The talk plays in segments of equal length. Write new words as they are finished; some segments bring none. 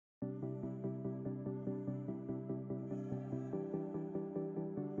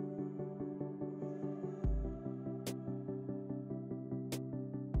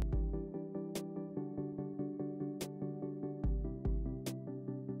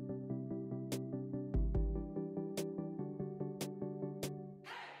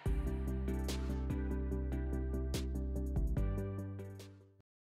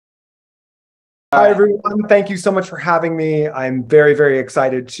Hi, everyone. Thank you so much for having me. I'm very, very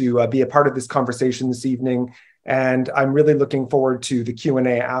excited to be a part of this conversation this evening, and I'm really looking forward to the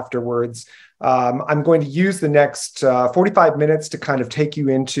Q&A afterwards. I'm going to use the next 45 minutes to kind of take you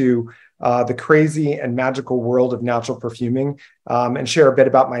into the crazy and magical world of natural perfuming and share a bit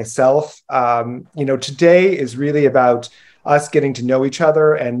about myself. Today is really about us getting to know each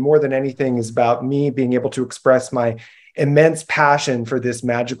other, and more than anything is about me being able to express my immense passion for this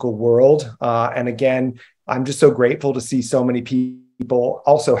magical world. And again, I'm just so grateful to see so many people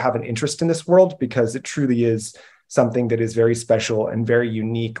also have an interest in this world, because it truly is something that is very special and very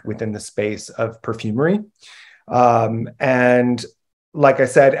unique within the space of perfumery. And like I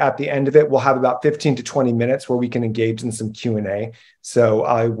said, at the end of it, we'll have about 15 to 20 minutes where we can engage in some Q&A. So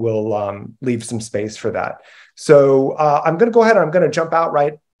I will leave some space for that. So I'm going to go ahead and I'm going to jump out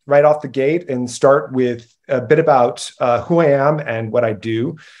right off the gate and start with a bit about who I am and what I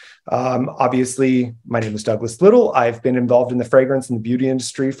do. Obviously, my name is Douglas Little. I've been involved in the fragrance and the beauty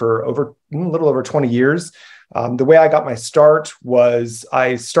industry for a little over 20 years. The way I got my start was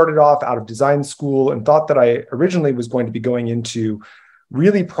I started off out of design school and thought that I originally was going to be going into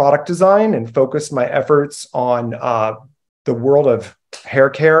really product design, and focused my efforts on the world of hair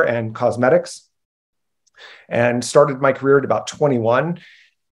care and cosmetics, and started my career at about 21.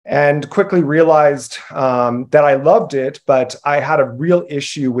 And quickly realized that I loved it, but I had a real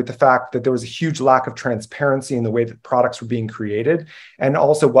issue with the fact that there was a huge lack of transparency in the way that products were being created, and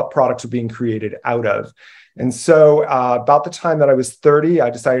also what products were being created out of. And so about the time that I was 30,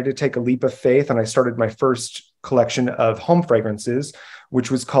 I decided to take a leap of faith, and I started my first collection of home fragrances, which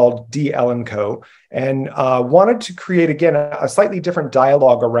was called D. Co. And wanted to create, again, a slightly different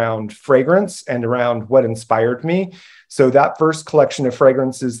dialogue around fragrance and around what inspired me. So that first collection of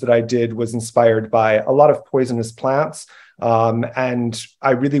fragrances that I did was inspired by a lot of poisonous plants. And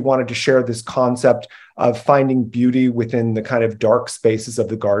I really wanted to share this concept of finding beauty within the kind of dark spaces of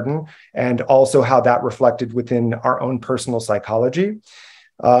the garden, and also how that reflected within our own personal psychology.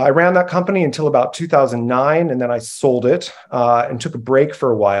 I ran that company until about 2009, and then I sold it and took a break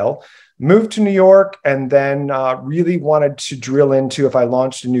for a while, moved to New York, and then really wanted to drill into, if I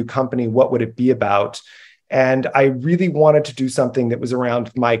launched a new company, what would it be about? And I really wanted to do something that was around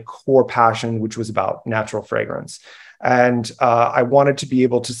my core passion, which was about natural fragrance. And I wanted to be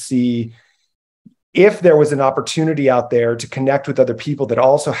able to see if there was an opportunity out there to connect with other people that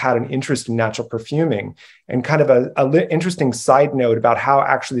also had an interest in natural perfuming. And kind of an interesting side note about how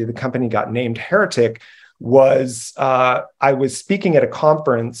actually the company got named Heretic was I was speaking at a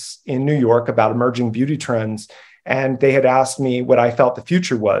conference in New York about emerging beauty trends, and they had asked me what I felt the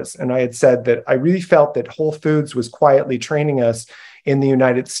future was. And I had said that I really felt that Whole Foods was quietly training us in the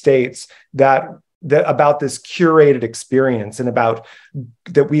United States about this curated experience, and about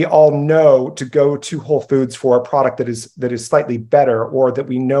that we all know to go to Whole Foods for a product that is slightly better, or that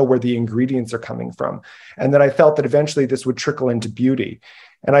we know where the ingredients are coming from. And that I felt that eventually this would trickle into beauty.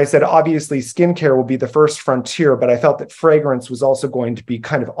 And I said, obviously, skincare will be the first frontier, but I felt that fragrance was also going to be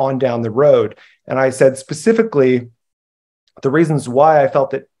kind of on down the road. And I said specifically, the reasons why I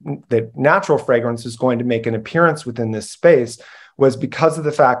felt that natural fragrance is going to make an appearance within this space was because of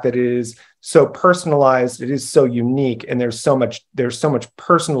the fact that it is so personalized, it is so unique, and there's so much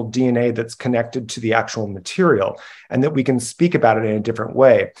personal DNA that's connected to the actual material, and that we can speak about it in a different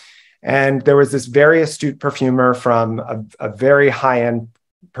way. And there was this very astute perfumer from a very high-end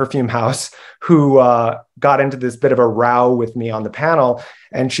perfume house who got into this bit of a row with me on the panel.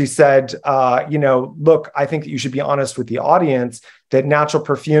 And she said, look, I think that you should be honest with the audience that natural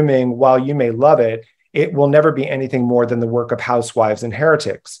perfuming, while you may love it, it will never be anything more than the work of housewives and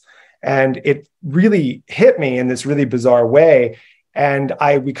heretics. And it really hit me in this really bizarre way. And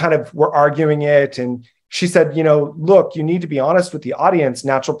we kind of were arguing it. And she said, look, you need to be honest with the audience.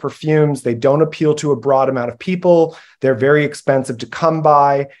 Natural perfumes, they don't appeal to a broad amount of people. They're very expensive to come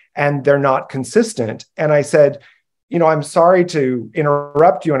by, and they're not consistent. And I said, I'm sorry to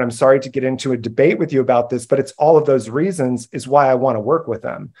interrupt you, and I'm sorry to get into a debate with you about this, but it's all of those reasons is why I want to work with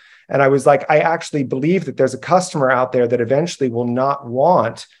them. And I was like, I actually believe that there's a customer out there that eventually will not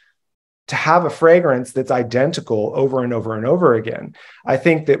want to have a fragrance that's identical over and over and over again. I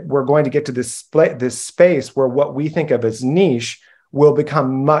think that we're going to get to this space where what we think of as niche will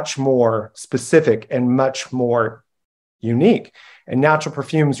become much more specific and much more unique. And natural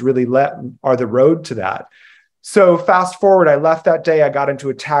perfumes really are the road to that. So fast forward, I left that day, I got into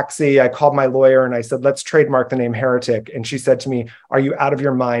a taxi, I called my lawyer and I said, let's trademark the name Heretic. And she said to me, are you out of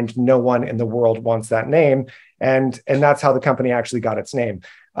your mind? No one in the world wants that name. And that's how the company actually got its name.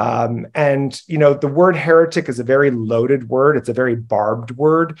 And, the word heretic is a very loaded word. It's a very barbed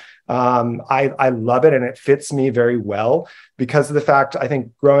word. I love it, and it fits me very well because of the fact, I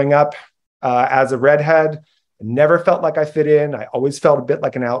think growing up as a redhead, never felt like I fit in. I always felt a bit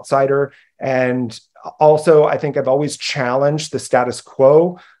like an outsider. And also, I think I've always challenged the status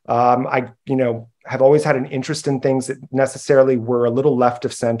quo. Have always had an interest in things that necessarily were a little left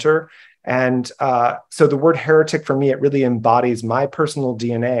of center. And so the word heretic for me, it really embodies my personal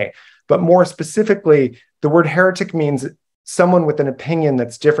DNA. But more specifically, the word heretic means someone with an opinion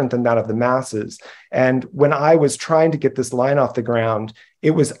that's different than that of the masses. And when I was trying to get this line off the ground,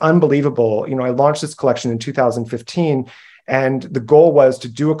 it was unbelievable. I launched this collection in 2015, and the goal was to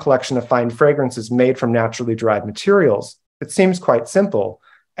do a collection of fine fragrances made from naturally derived materials. It seems quite simple.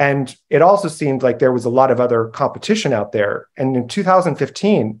 And it also seemed like there was a lot of other competition out there. And in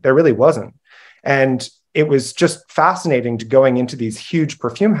 2015, there really wasn't. And it was just fascinating to going into these huge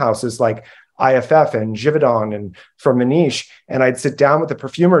perfume houses like IFF and Givaudan and from Maniche. And I'd sit down with the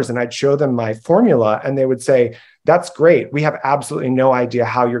perfumers and I'd show them my formula. And they would say, that's great. We have absolutely no idea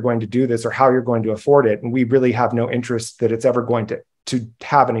how you're going to do this or how you're going to afford it. And we really have no interest that it's ever going to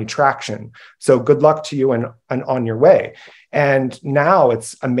have any traction. So good luck to you and on your way. And now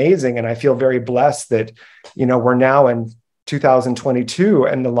it's amazing. And I feel very blessed that, we're now in 2022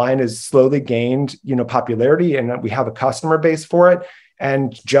 and the line has slowly gained, popularity, and we have a customer base for it.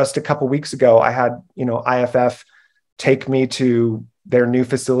 And just a couple of weeks ago, I had, IFF take me to their new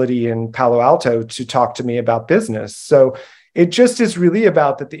facility in Palo Alto to talk to me about business. So it just is really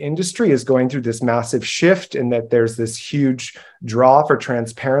about that the industry is going through this massive shift and that there's this huge draw for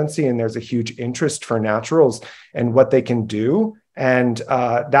transparency and there's a huge interest for naturals and what they can do. And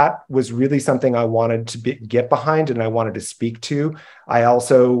that was really something I wanted to get behind and I wanted to speak to. I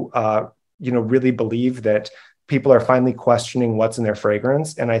also, really believe that people are finally questioning what's in their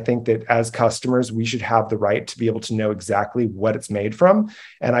fragrance. And I think that as customers, we should have the right to be able to know exactly what it's made from.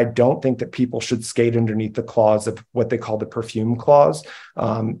 And I don't think that people should skate underneath the clause of what they call the perfume clause,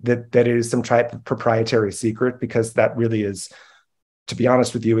 that it is some type of proprietary secret, because that really is, to be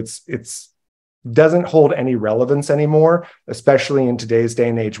honest with you, it's doesn't hold any relevance anymore, especially in today's day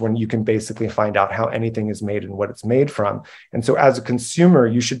and age when you can basically find out how anything is made and what it's made from. And so as a consumer,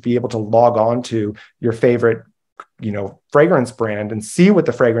 you should be able to log on to your favorite fragrance brand and see what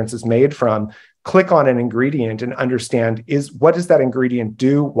the fragrance is made from, click on an ingredient and understand what does that ingredient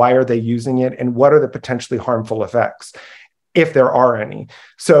do? Why are they using it? And what are the potentially harmful effects, if there are any?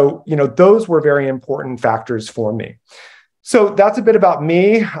 So, those were very important factors for me. So that's a bit about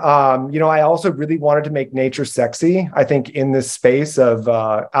me. I also really wanted to make nature sexy. I think in this space of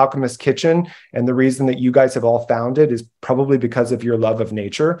Alchemist Kitchen, and the reason that you guys have all found it is probably because of your love of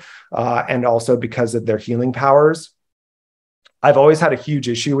nature and also because of their healing powers. I've always had a huge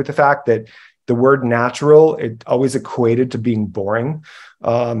issue with the fact that the word natural, it always equated to being boring.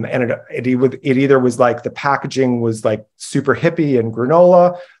 And it either was like the packaging was like super hippie and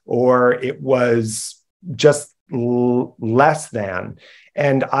granola, or it was just less than.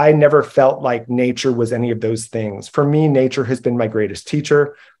 And I never felt like nature was any of those things. For me, nature has been my greatest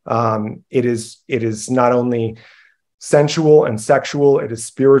teacher. It is not only sensual and sexual, it is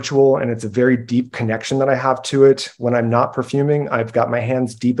spiritual, and it's a very deep connection that I have to it. When I'm not perfuming, I've got my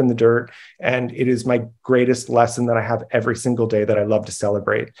hands deep in the dirt, and it is my greatest lesson that I have every single day that I love to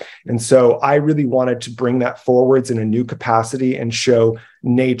celebrate. And so I really wanted to bring that forwards in a new capacity and show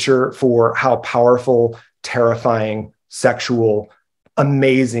nature for how powerful, terrifying, sexual,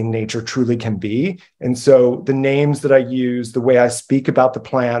 amazing nature truly can be. And so the names that I use, the way I speak about the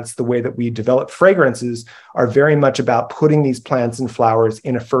plants, the way that we develop fragrances are very much about putting these plants and flowers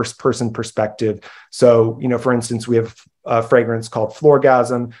in a first person perspective. So, for instance, we have a fragrance called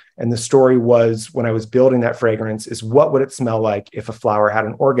Florgasm. And the story was, when I was building that fragrance, is what would it smell like if a flower had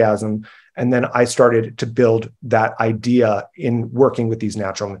an orgasm? And then I started to build that idea in working with these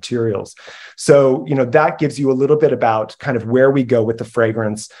natural materials. So, that gives you a little bit about kind of where we go with the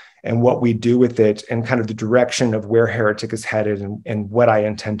fragrance and what we do with it, and kind of the direction of where Heretic is headed and what I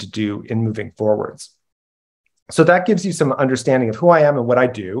intend to do in moving forwards. So that gives you some understanding of who I am and what I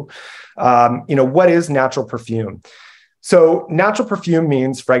do. What is natural perfume? So natural perfume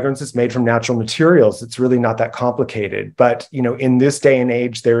means fragrances made from natural materials. It's really not that complicated. But, in this day and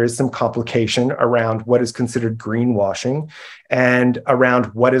age, there is some complication around what is considered greenwashing and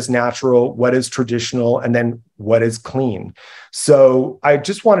around what is natural, what is traditional, and then what is clean. So I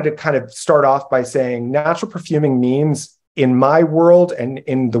just wanted to kind of start off by saying natural perfuming means, in my world and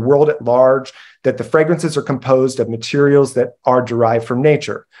in the world at large, that the fragrances are composed of materials that are derived from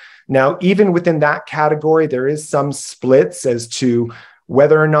nature. Now, even within that category, there is some splits as to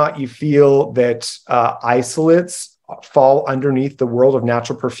Whether or not you feel that isolates fall underneath the world of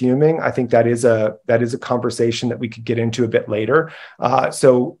natural perfuming, I think that is a conversation that we could get into a bit later.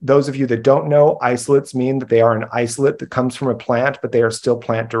 So those of you that don't know, isolates mean that they are an isolate that comes from a plant, but they are still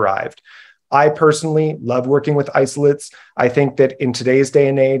plant derived. I personally love working with isolates. I think that in today's day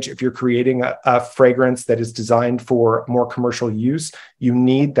and age, if you're creating a fragrance that is designed for more commercial use, you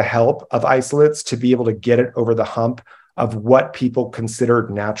need the help of isolates to be able to get it over the hump of what people consider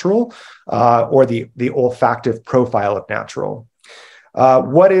natural, or the olfactive profile of natural.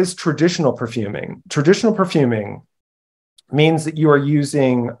 What is traditional perfuming? Traditional perfuming means that you are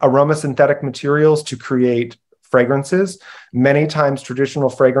using aromasynthetic materials to create fragrances. Many times traditional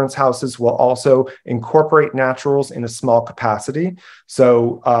fragrance houses will also incorporate naturals in a small capacity.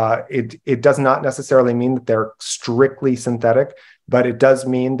 So it does not necessarily mean that they're strictly synthetic, but it does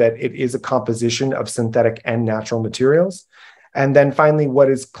mean that it is a composition of synthetic and natural materials. And then finally, what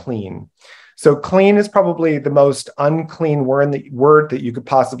is clean? So clean is probably the most unclean word that you could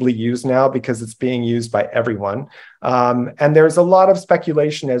possibly use now, because it's being used by everyone. And there's a lot of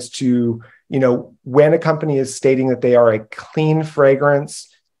speculation as to, when a company is stating that they are a clean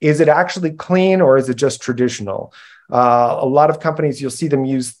fragrance, is it actually clean or is it just traditional? A lot of companies, you'll see them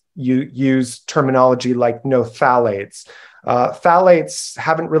use terminology like no phthalates. Phthalates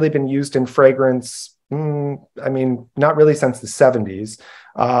haven't really been used in fragrance, not really since the 70s.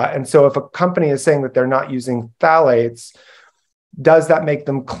 And so if a company is saying that they're not using phthalates, does that make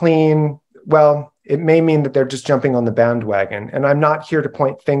them clean? Well, it may mean that they're just jumping on the bandwagon. And I'm not here to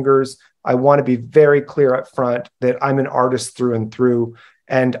point fingers. I want to be very clear up front that I'm an artist through and through,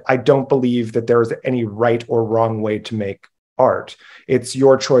 and I don't believe that there is any right or wrong way to make art. It's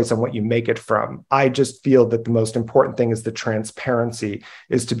your choice on what you make it from. I just feel that the most important thing is the transparency,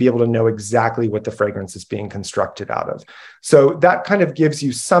 is to be able to know exactly what the fragrance is being constructed out of. So that kind of gives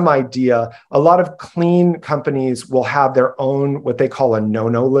you some idea. A lot of clean companies will have their own, what they call a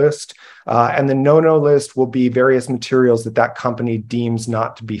no-no list. And the no-no list will be various materials that company deems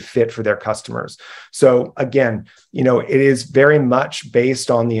not to be fit for their customers. So again, it is very much based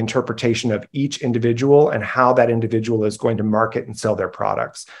on the interpretation of each individual and how that individual is going to market and sell their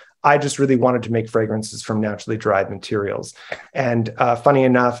products. I just really wanted to make fragrances from naturally derived materials. And funny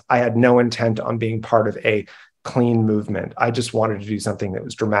enough, I had no intent on being part of a clean movement. I just wanted to do something that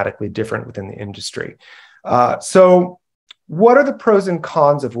was dramatically different within the industry. So what are the pros and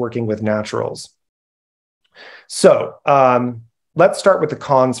cons of working with naturals? So let's start with the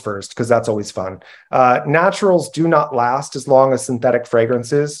cons first, because that's always fun. Naturals do not last as long as synthetic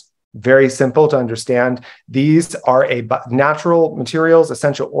fragrances. Very simple to understand. These are natural materials,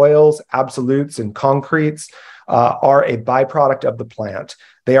 essential oils, absolutes, and concretes are a byproduct of the plant.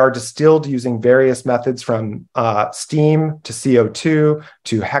 They are distilled using various methods, from steam to CO2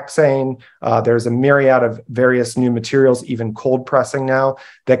 to hexane. There's a myriad of various new materials, even cold pressing now,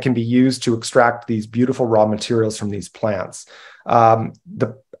 that can be used to extract these beautiful raw materials from these plants.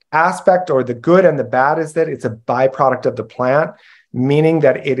 The aspect, or the good and the bad, is that it's a byproduct of the plant, meaning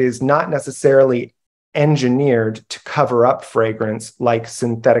that it is not necessarily engineered to cover up fragrance like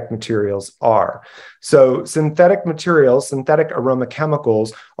synthetic materials are. So synthetic materials, synthetic aroma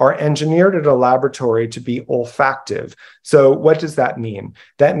chemicals, are engineered at a laboratory to be olfactive. So what does that mean?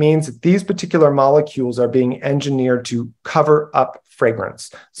 That means that these particular molecules are being engineered to cover up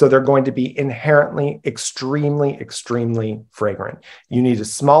fragrance. So they're going to be inherently extremely, extremely fragrant. You need a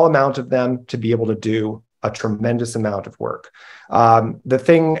small amount of them to be able to do a tremendous amount of work. The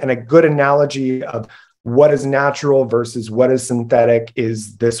thing, and a good analogy of what is natural versus what is synthetic,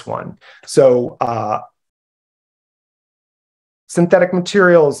 is this one. So synthetic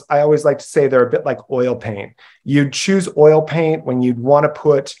materials, I always like to say they're a bit like oil paint. You'd choose oil paint when you'd want to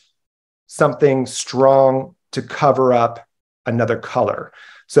put something strong to cover up another color.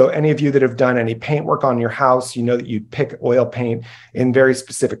 So any of you that have done any paint work on your house, you know that you pick oil paint in very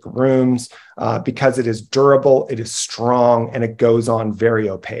specific rooms because it is durable, it is strong, and it goes on very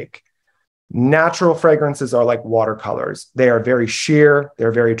opaque. Natural fragrances are like watercolors. They are very sheer,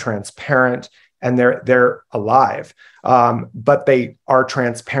 they're very transparent, and they're alive, but they are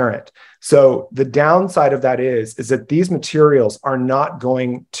transparent. So the downside of that is that these materials are not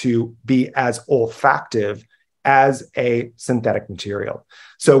going to be as olfactive as a synthetic material.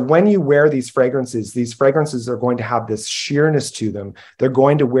 So when you wear these fragrances are going to have this sheerness to them. They're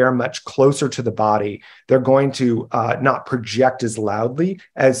going to wear much closer to the body. They're going to not project as loudly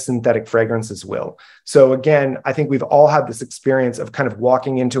as synthetic fragrances will. So again, I think we've all had this experience of kind of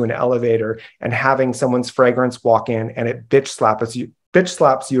walking into an elevator and having someone's fragrance walk in and it bitch bitch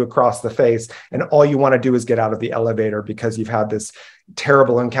slaps you across the face, and all you want to do is get out of the elevator because you've had this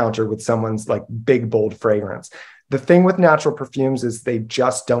terrible encounter with someone's like big, bold fragrance. The thing with natural perfumes is they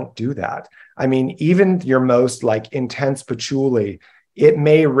just don't do that. I mean, even your most like intense patchouli, it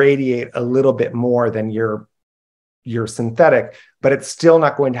may radiate a little bit more than your synthetic, but it's still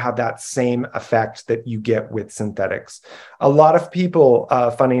not going to have that same effect that you get with synthetics. A lot of people,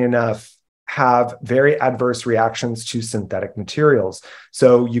 funny enough, have very adverse reactions to synthetic materials.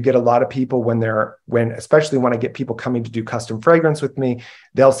 So you get a lot of people especially when I get people coming to do custom fragrance with me,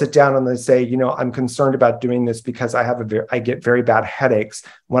 they'll sit down and they say, you know, I'm concerned about doing this because I get very bad headaches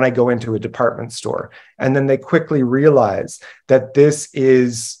when I go into a department store. And then they quickly realize that this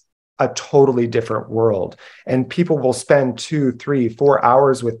is a totally different world. And people will spend 2, 3, 4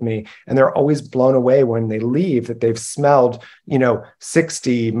 hours with me, and they're always blown away when they leave that they've smelled,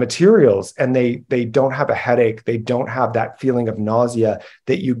 60 materials, and they don't have a headache. They don't have that feeling of nausea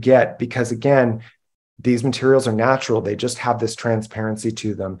that you get because, again, these materials are natural. They just have this transparency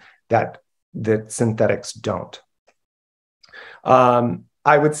to them that synthetics don't. I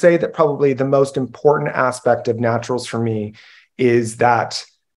would say that probably the most important aspect of naturals for me is that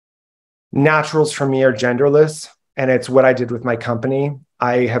naturals for me are genderless, and it's what I did with my company.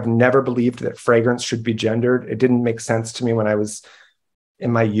 I have never believed that fragrance should be gendered. It didn't make sense to me when I was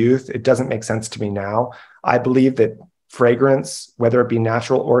in my youth. It doesn't make sense to me now. I believe that fragrance, whether it be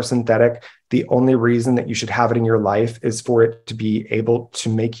natural or synthetic, the only reason that you should have it in your life is for it to be able to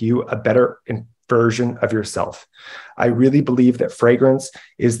make you a better version of yourself. I really believe that fragrance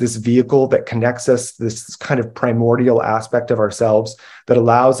is this vehicle that connects us, this kind of primordial aspect of ourselves that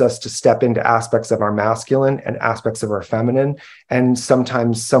allows us to step into aspects of our masculine and aspects of our feminine, and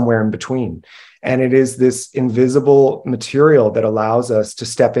sometimes somewhere in between. And it is this invisible material that allows us to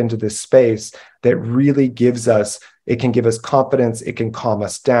step into this space that really it can give us confidence, it can calm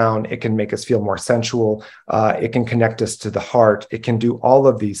us down, it can make us feel more sensual, it can connect us to the heart, it can do all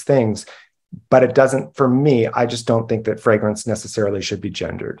of these things. But it doesn't, for me, I just don't think that fragrance necessarily should be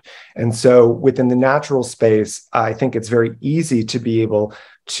gendered. And so within the natural space, I think it's very easy to be able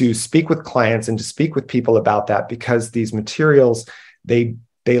to speak with clients and to speak with people about that, because these materials, they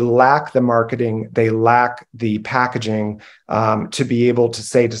lack the marketing, they lack the packaging to be able to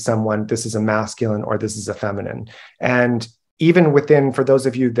say to someone, this is a masculine or this is a feminine. And even within, for those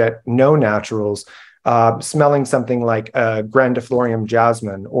of you that know naturals, smelling something like a grandiflorium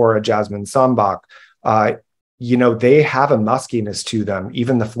jasmine or a jasmine sambac, they have a muskiness to them,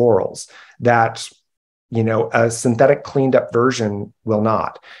 even the florals, that, a synthetic cleaned up version will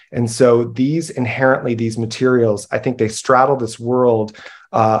not. And so these materials, I think they straddle this world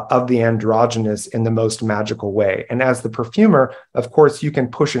of the androgynous in the most magical way. And as the perfumer, of course, you can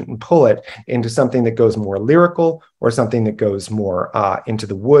push it and pull it into something that goes more lyrical or something that goes more into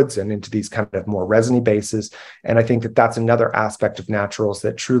the woods and into these kind of more resiny bases. And I think that that's another aspect of naturals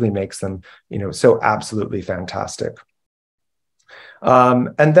that truly makes them, so absolutely fantastic.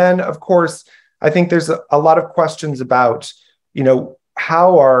 And then, of course, I think there's a lot of questions about,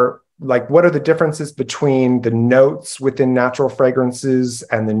 what are the differences between the notes within natural fragrances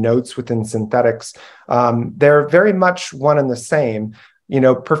and the notes within synthetics? They're very much one and the same.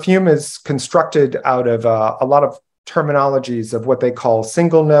 Perfume is constructed out of a lot of terminologies of what they call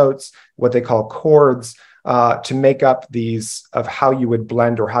single notes, what they call chords, to make up these of how you would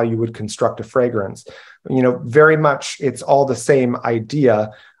blend or how you would construct a fragrance. Very much it's all the same idea.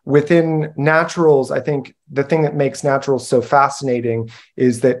 Within naturals, I think the thing that makes naturals so fascinating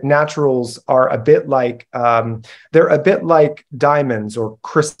is that naturals are a bit like, they're a bit like diamonds or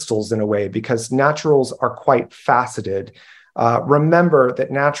crystals in a way, because naturals are quite faceted. Remember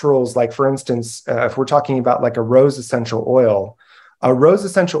that naturals, like for instance, if we're talking about like a rose essential oil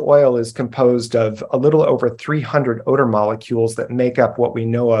is composed of a little over 300 odor molecules that make up what we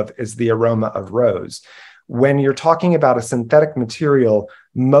know of as the aroma of rose. When you're talking about a synthetic material,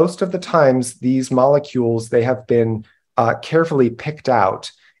 most of the times these molecules, they have been carefully picked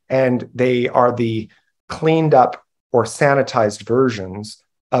out, and they are the cleaned up or sanitized versions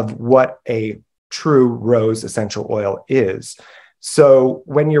of what a true rose essential oil is. So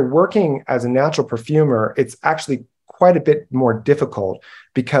when you're working as a natural perfumer, it's actually quite a bit more difficult,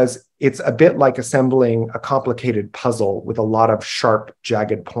 because it's a bit like assembling a complicated puzzle with a lot of sharp,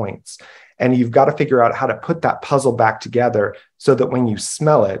 jagged points. And you've got to figure out how to put that puzzle back together so that when you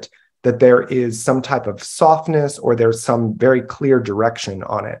smell it, that there is some type of softness or there's some very clear direction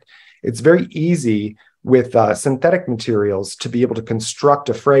on it. It's very easy with synthetic materials to be able to construct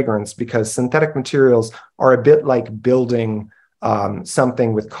a fragrance, because synthetic materials are a bit like building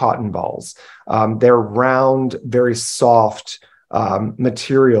something with cotton balls. They're round, very soft,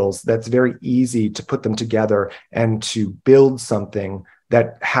 materials that's very easy to put them together and to build something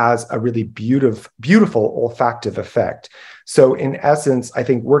that has a really beautiful olfactive effect. So in essence, I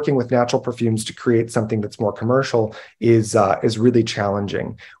think working with natural perfumes to create something that's more commercial is really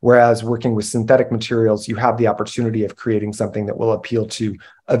challenging. Whereas working with synthetic materials, you have the opportunity of creating something that will appeal to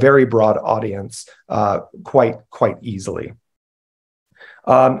a very broad audience quite easily.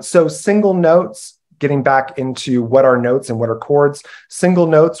 So single notes, getting back into what are notes and what are chords, single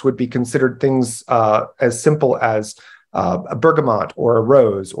notes would be considered things as simple as a bergamot or a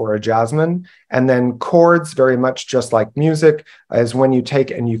rose or a jasmine. And then chords, very much just like music, is when you take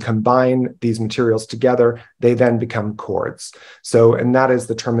and you combine these materials together, they then become chords. So, and that is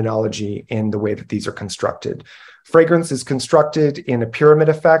the terminology in the way that these are constructed. Fragrance is constructed in a pyramid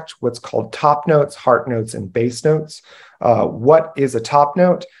effect, what's called top notes, heart notes, and base notes. What is a top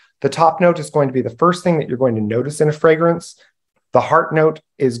note? The top note is going to be the first thing that you're going to notice in a fragrance. The heart note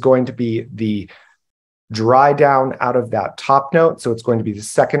is going to be the dry down out of that top note. So it's going to be the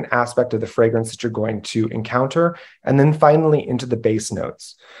second aspect of the fragrance that you're going to encounter. And then finally into the base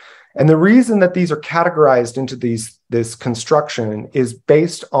notes. And the reason that these are categorized into this construction is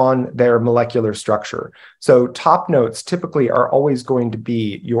based on their molecular structure. So top notes typically are always going to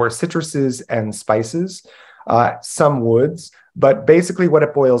be your citruses and spices, some woods, but basically what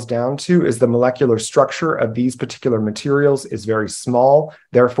it boils down to is the molecular structure of these particular materials is very small.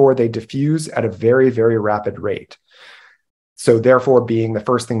 Therefore, they diffuse at a very, very rapid rate. So therefore being the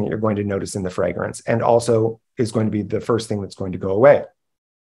first thing that you're going to notice in the fragrance, and also is going to be the first thing that's going to go away.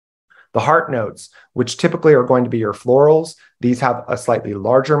 The heart notes, which typically are going to be your florals, these have a slightly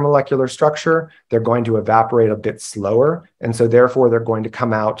larger molecular structure. They're going to evaporate a bit slower. And so therefore they're going to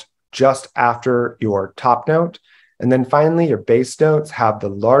come out just after your top note. And then finally, your base notes have the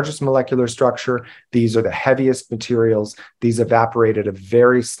largest molecular structure. These are the heaviest materials. These evaporate at a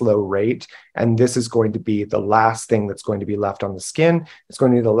very slow rate. And this is going to be the last thing that's going to be left on the skin. It's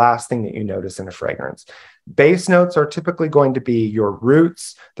going to be the last thing that you notice in a fragrance. Base notes are typically going to be your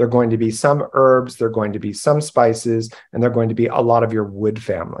roots. They're going to be some herbs. They're going to be some spices, and they're going to be a lot of your wood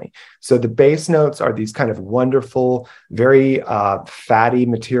family. So the base notes are these kind of wonderful, very fatty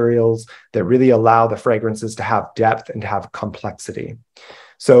materials that really allow the fragrances to have depth and to have complexity.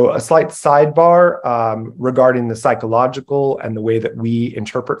 So a slight sidebar regarding the psychological and the way that we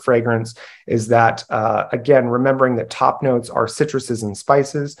interpret fragrance is that, again, remembering that top notes are citruses and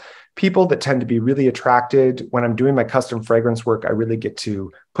spices. People that tend to be really attracted, when I'm doing my custom fragrance work, I really get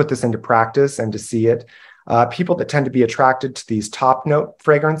to put this into practice and to see it. People that tend to be attracted to these top note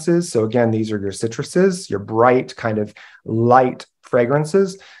fragrances, so again, these are your citruses, your bright kind of light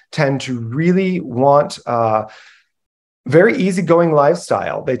fragrances, tend to really want very easygoing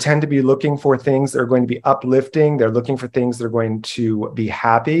lifestyle. They tend to be looking for things that are going to be uplifting. They're looking for things that are going to be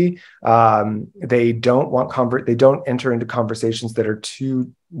happy. They don't enter into conversations that are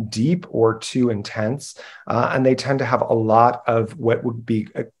too deep or too intense. And they tend to have a lot of what would be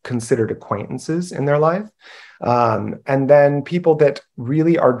considered acquaintances in their life. And then people that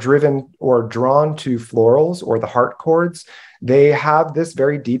really are driven or drawn to florals or the heart chords, they have this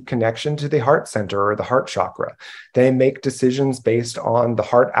very deep connection to the heart center or the heart chakra. They make decisions based on the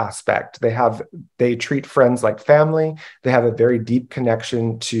heart aspect. They treat friends like family. They have a very deep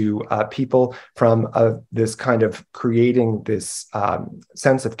connection to people from this kind of creating this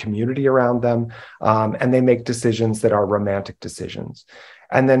sense of community around them. And they make decisions that are romantic decisions.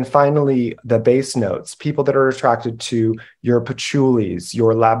 And then finally, the base notes, people that are attracted to your patchoulis,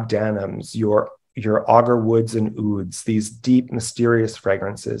 your labdanums, your agar woods and ouds, these deep, mysterious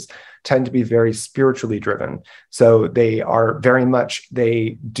fragrances tend to be very spiritually driven. So they are very much,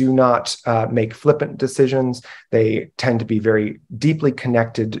 they do not make flippant decisions. They tend to be very deeply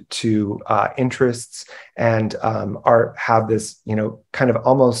connected to interests and have this, kind of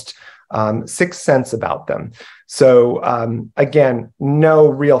almost sixth sense about them. So again, no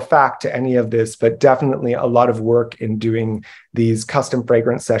real fact to any of this, but definitely a lot of work in doing these custom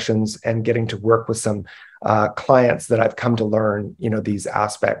fragrance sessions and getting to work with some clients that I've come to learn, these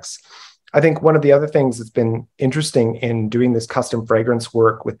aspects. I think one of the other things that's been interesting in doing this custom fragrance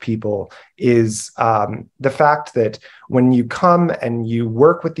work with people is the fact that when you come and you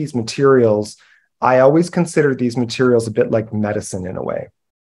work with these materials, I always consider these materials a bit like medicine in a way.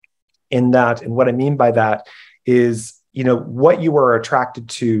 And what I mean by that is, what you are attracted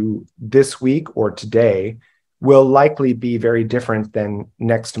to this week or today will likely be very different than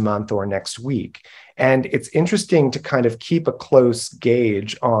next month or next week. And it's interesting to kind of keep a close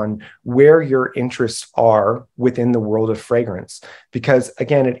gauge on where your interests are within the world of fragrance, because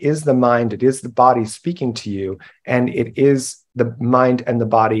again, it is the mind, it is the body speaking to you, and it is the mind and the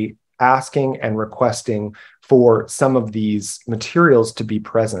body asking and requesting for some of these materials to be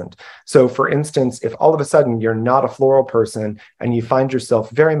present. So for instance, if all of a sudden you're not a floral person and you find yourself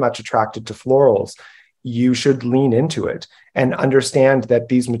very much attracted to florals, you should lean into it and understand that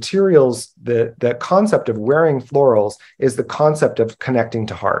these materials, the concept of wearing florals is the concept of connecting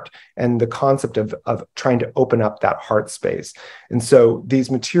to heart and the concept of trying to open up that heart space. And so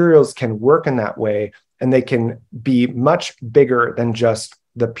these materials can work in that way, and they can be much bigger than just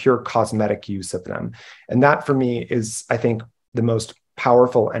the pure cosmetic use of them. And that for me is, I think, the most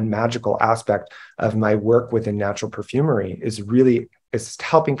powerful and magical aspect of my work within natural perfumery is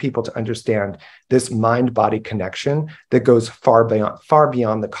helping people to understand this mind-body connection that goes far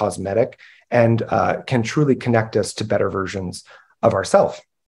beyond the cosmetic and can truly connect us to better versions of ourselves.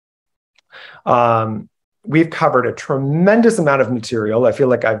 We've covered a tremendous amount of material. I feel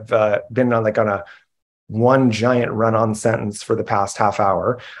like I've been on a one giant run-on sentence for the past half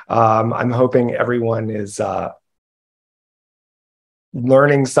hour. I'm hoping everyone is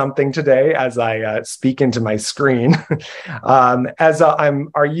learning something today as I speak into my screen.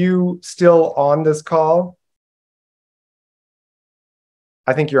 Are you still on this call?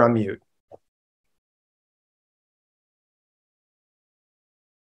 I think you're on mute.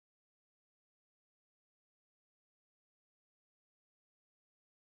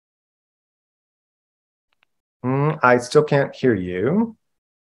 I still can't hear you.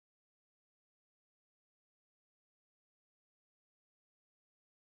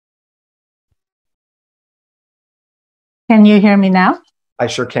 Can you hear me now? I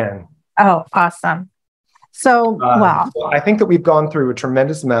sure can. Oh, awesome. So, wow. I think that we've gone through a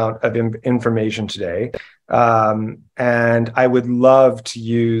tremendous amount of information today. And I would love to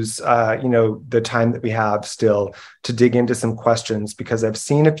use, the time that we have still to dig into some questions, because I've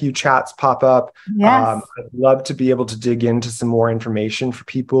seen a few chats pop up. Yes. I'd love to be able to dig into some more information for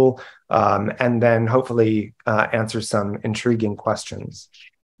people, and then hopefully answer some intriguing questions.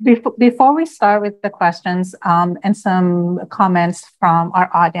 Before we start with the questions and some comments from our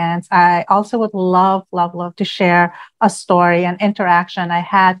audience, I also would love to share a story, an interaction I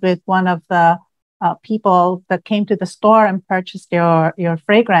had with one of the people that came to the store and purchased your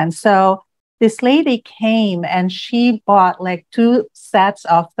fragrance. So this lady came and she bought like 2 sets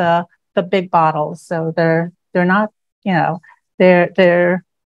of the big bottles. So they're not, they're,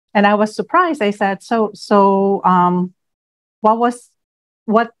 and I was surprised. I said,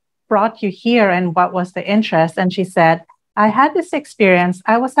 what brought you here and what was the interest? And she said, I had this experience.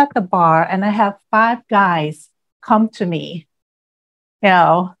 I was at the bar and I have 5 guys come to me,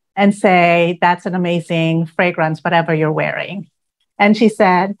 and say, that's an amazing fragrance, whatever you're wearing. And she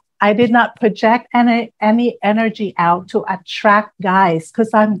said, I did not project any energy out to attract guys because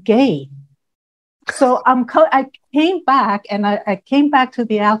I'm gay. So I came back and I came back to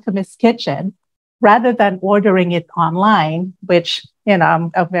the Alchemist's kitchen rather than ordering it online, which,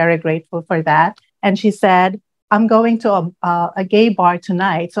 I'm very grateful for that. And she said, I'm going to a gay bar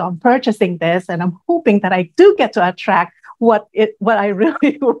tonight, so I'm purchasing this and I'm hoping that I do get to attract what I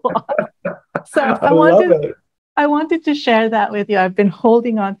really want. So I wanted to share that with you. I've been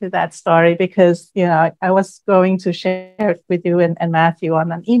holding on to that story because, I was going to share it with you and Matthew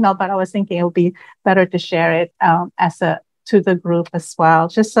on an email, but I was thinking it would be better to share it to the group as well.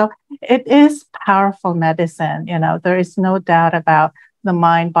 Just so it is powerful medicine. There is no doubt about the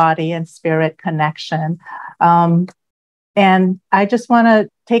mind, body, and spirit connection. And I just want to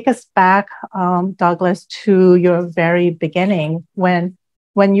take us back, Douglas, to your very beginning when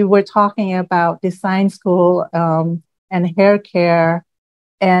you were talking about design school and hair care,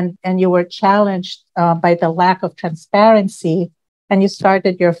 and you were challenged by the lack of transparency, and you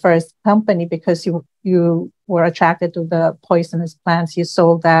started your first company because you were attracted to the poisonous plants. You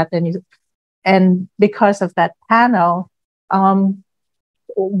sold that, and because of that panel,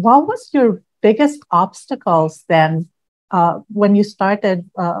 what was your biggest obstacles then when you started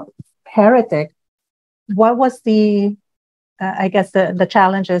Heretic? What was the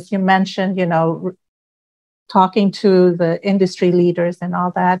challenges you mentioned? Talking to the industry leaders and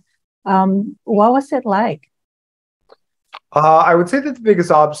all that. What was it like? I would say that the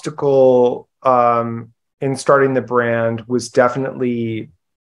biggest obstacle in starting the brand was definitely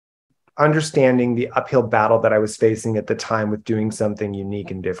understanding the uphill battle that I was facing at the time with doing something unique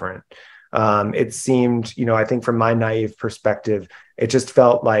and different. It seemed, I think from my naive perspective, it just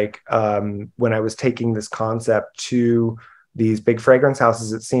felt like when I was taking this concept to these big fragrance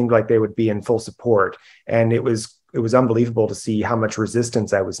houses, it seemed like they would be in full support. And it was unbelievable to see how much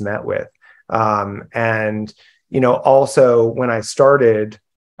resistance I was met with. And also when I started,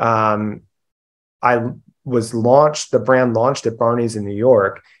 I was launched, the brand launched at Barney's in New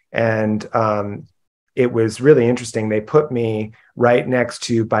York. And it was really interesting. They put me right next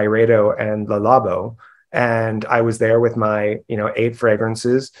to Byredo and Le Labo. And I was there with my, 8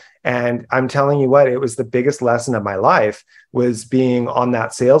 fragrances. And I'm telling you what, it was the biggest lesson of my life, was being on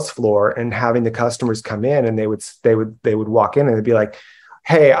that sales floor and having the customers come in, and they would walk in and they'd be like,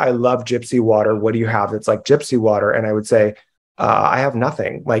 "Hey, I love Gypsy water. What do you have that's like Gypsy water?" And I would say, I have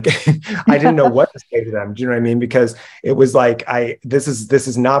nothing. Like, I didn't know what to say to them. Do you know what I mean? Because it was like, this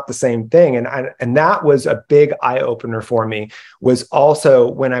is not the same thing. And that was a big eye opener for me, was also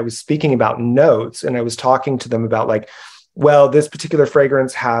when I was speaking about notes and I was talking to them about like, well, this particular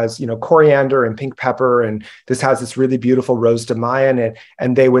fragrance has, coriander and pink pepper, and this has this really beautiful rose de mai in it.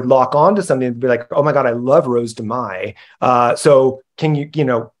 And they would lock on to something and be like, "Oh my God, I love rose de mai. So can you,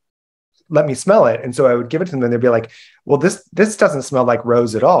 let me smell it?" And so I would give it to them and they'd be like, "Well, this doesn't smell like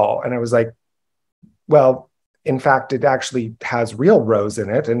rose at all." And I was like, "Well, in fact, it actually has real rose in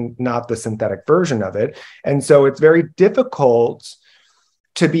it and not the synthetic version of it." And so it's very difficult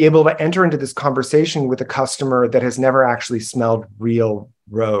to be able to enter into this conversation with a customer that has never actually smelled real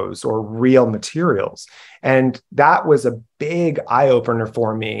rose or real materials. And that was a big eye opener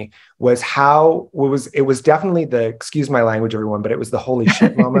for me, was how it was definitely the, excuse my language, everyone, but it was the holy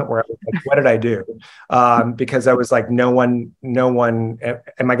shit moment where I was like, what did I do? Because I was like, no one,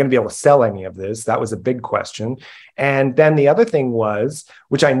 am I going to be able to sell any of this? That was a big question. And then the other thing was,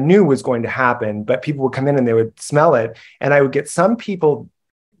 which I knew was going to happen, but people would come in and they would smell it. And I would get some people,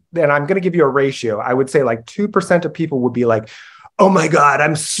 and I'm going to give you a ratio. I would say like 2% of people would be like, "Oh my God,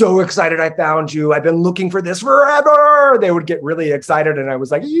 I'm so excited I found you. I've been looking for this forever." They would get really excited. And I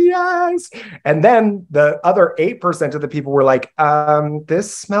was like, "Yes." And then the other 8% of the people were like,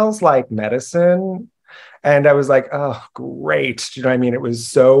 "This smells like medicine." And I was like, "Oh, great." Do you know what I mean? It was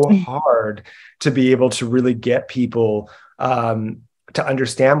so hard to be able to really get people to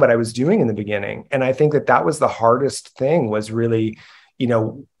understand what I was doing in the beginning. And I think that was the hardest thing, was really,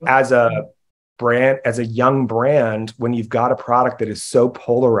 as a brand, as a young brand, when you've got a product that is so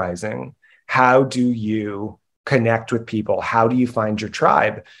polarizing, how do you connect with people? How do you find your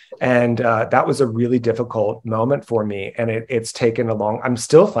tribe? And that was a really difficult moment for me. And it's taken a long, I'm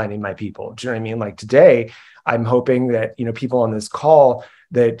still finding my people. Do you know what I mean? Like today, I'm hoping that, people on this call,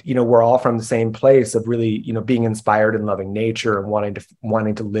 that, we're all from the same place of really, being inspired and loving nature and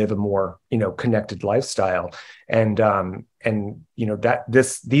wanting to live a more, connected lifestyle. And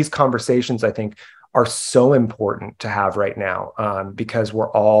these conversations, I think, are so important to have right now, because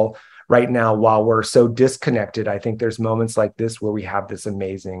we're all right now, while we're so disconnected, I think there's moments like this where we have this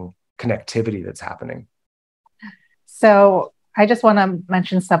amazing connectivity that's happening. So I just want to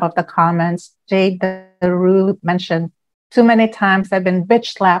mention some of the comments. Jade Rue mentioned, "Too many times I've been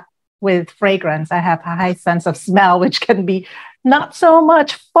bitch slapped with fragrance. I have a high sense of smell, which can be not so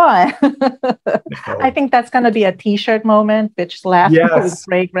much fun." I think that's going to be a t-shirt moment, bitch slap with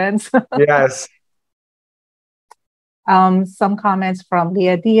fragrance. Yes. Some comments from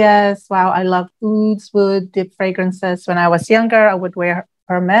Leah Diaz. "Wow, I love ouds, wood, deep fragrances. When I was younger, I would wear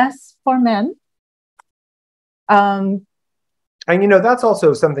Hermes for men." And that's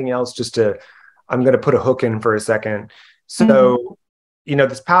also something else, I'm going to put a hook in for a second. So,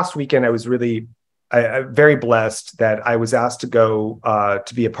 this past weekend, I was really very blessed that I was asked to go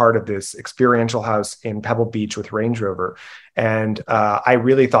to be a part of this experiential house in Pebble Beach with Range Rover. And I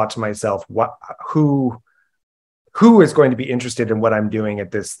really thought to myself, who is going to be interested in what I'm doing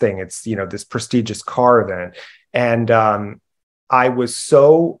at this thing? It's, this prestigious car event. And I was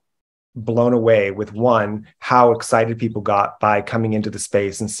so blown away with, one, how excited people got by coming into the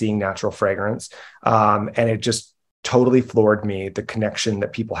space and seeing natural fragrance. And it just totally floored me, the connection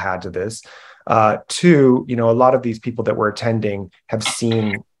that people had to this. Two, a lot of these people that were attending have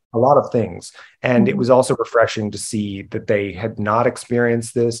seen a lot of things. And it was also refreshing to see that they had not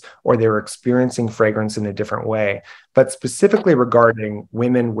experienced this, or they were experiencing fragrance in a different way. But specifically regarding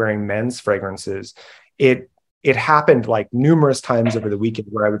women wearing men's fragrances, it happened like numerous times over the weekend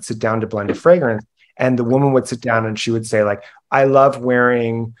where I would sit down to blend a fragrance, and the woman would sit down and she would say, like, "I love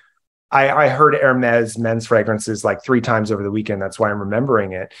wearing," I heard Hermes men's fragrances like 3 times over the weekend. That's why I'm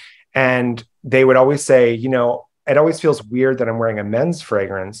remembering it. And they would always say, "It always feels weird that I'm wearing a men's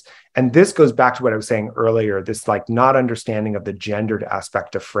fragrance." And this goes back to what I was saying earlier, this like not understanding of the gendered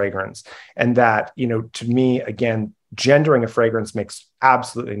aspect of fragrance. And that, to me, again, gendering a fragrance makes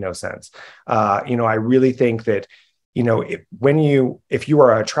absolutely no sense. I really think that, if you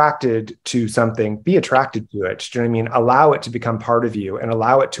are attracted to something, be attracted to it. Do you know what I mean? Allow it to become part of you and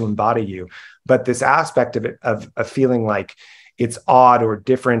allow it to embody you. But this aspect of it, of feeling like it's odd or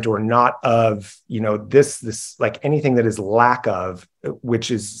different or not of, this like anything that is lack of,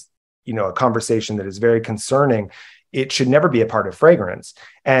 which is, a conversation that is very concerning. It should never be a part of fragrance.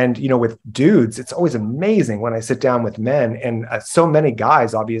 And, with dudes, it's always amazing when I sit down with men, and so many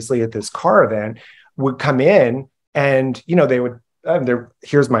guys, obviously, at this car event would come in and, they would,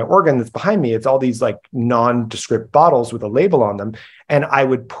 here's my organ that's behind me. It's all these like nondescript bottles with a label on them. And I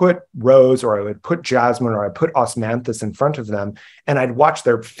would put rose, or I would put jasmine, or I put osmanthus in front of them, and I'd watch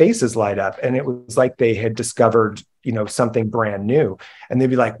their faces light up. And it was like they had discovered, something brand new. And they'd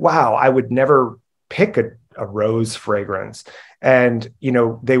be like, wow, I would never pick a rose fragrance. And,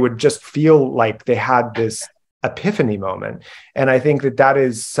 they would just feel like they had this epiphany moment. And I think that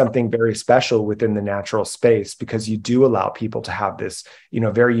is something very special within the natural space, because you do allow people to have this,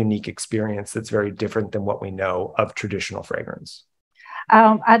 very unique experience that's very different than what we know of traditional fragrance.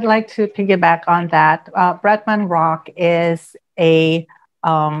 I'd like to piggyback on that. Bretman Rock is a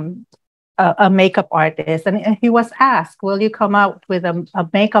makeup artist, and he was asked, will you come out with a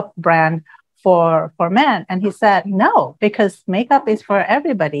makeup brand for men? And he said, no, because makeup is for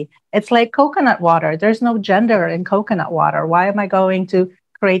everybody. It's like coconut water. There's no gender in coconut water. Why am I going to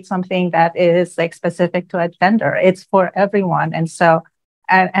create something that is like specific to a gender? It's for everyone. And so,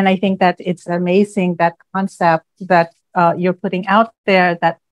 and I think that it's amazing, that concept that you're putting out there,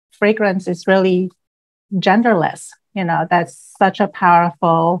 that fragrance is really genderless. That's such a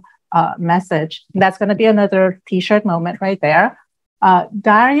powerful message. That's going to be another t-shirt moment right there.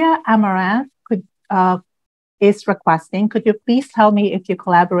 Daria Amaranth is requesting, could you please tell me if you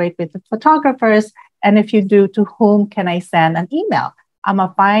collaborate with the photographers, and if you do, to whom can I send an email? I'm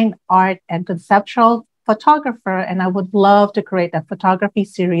a fine art and conceptual photographer, and I would love to create a photography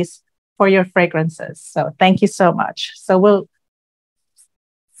series for your fragrances. So thank you so much.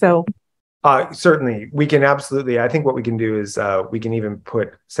 Certainly, we can absolutely. I think what we can do is we can even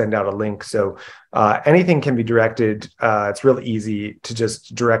send out a link. So anything can be directed. It's real easy to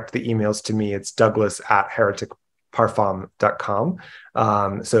just direct the emails to me. It's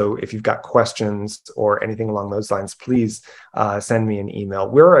douglas@hereticparfum.com. So if you've got questions or anything along those lines, please send me an email.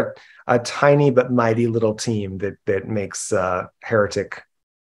 We're a tiny but mighty little team that makes Heretic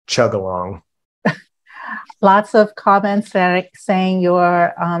chug along. Lots of comments saying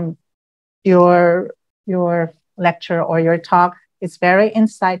your lecture or your talk is very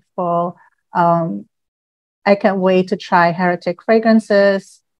insightful. I can't wait to try Heretic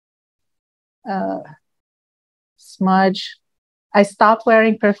fragrances. Smudge. I stopped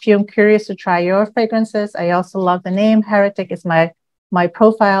wearing perfume, curious to try your fragrances. I also love the name. Heretic is my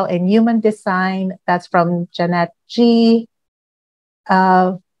profile in human design. That's from Jeanette G.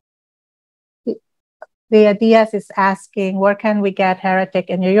 Leah Diaz is asking, where can we get Heretic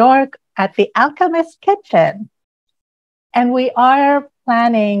in New York? At the Alchemist Kitchen. And we are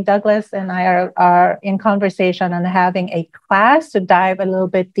planning, Douglas and I are in conversation on having a class to dive a little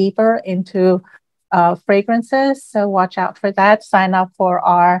bit deeper into fragrances. So watch out for that. Sign up for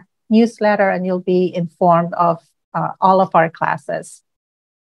our newsletter and you'll be informed of all of our classes.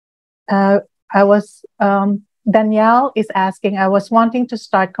 Danielle is asking, I was wanting to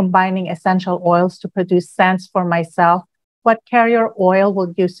start combining essential oils to produce scents for myself. What carrier oil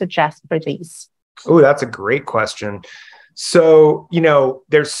would you suggest for these? Oh, that's a great question. So,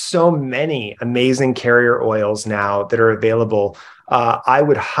 there's so many amazing carrier oils now that are available. I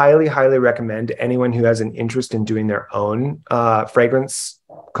would highly, highly recommend anyone who has an interest in doing their own fragrance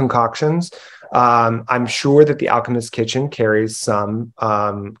concoctions. I'm sure that the Alchemist Kitchen carries some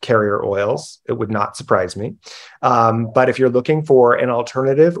carrier oils. It would not surprise me. But if you're looking for an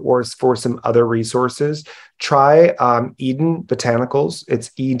alternative or for some other resources, try Eden Botanicals.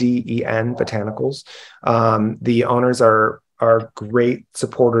 It's EDEN Botanicals. The owners are great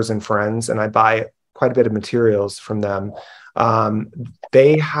supporters and friends, and I buy quite a bit of materials from them.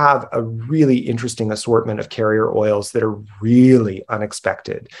 They have a really interesting assortment of carrier oils that are really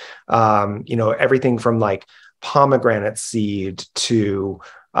unexpected. Everything from like pomegranate seed to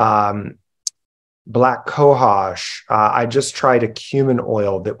black cohosh. I just tried a cumin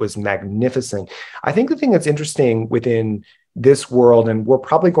oil that was magnificent. I think the thing that's interesting within this world, and we're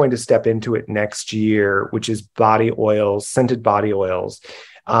probably going to step into it next year, which is body oils, scented body oils,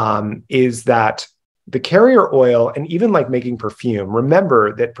 is that the carrier oil, and even like making perfume,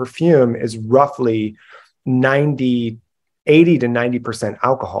 remember that perfume is roughly 80 to 90%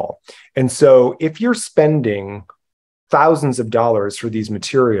 alcohol. And so if you're spending thousands of dollars for these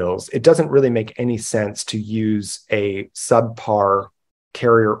materials, it doesn't really make any sense to use a subpar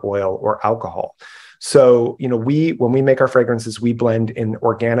carrier oil or alcohol. So, you know, when we make our fragrances, we blend in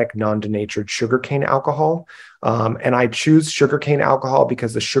organic, non-denatured sugarcane alcohol. And I choose sugarcane alcohol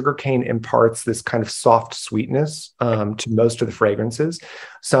because the sugarcane imparts this kind of soft sweetness to most of the fragrances.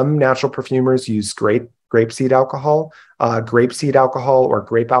 Some natural perfumers use grapeseed alcohol. Grapeseed alcohol or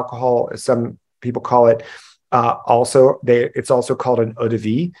grape alcohol, as some people call it. It's also called an eau de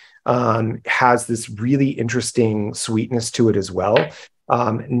vie. Has this really interesting sweetness to it as well.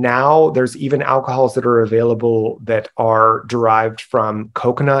 Now there's even alcohols that are available that are derived from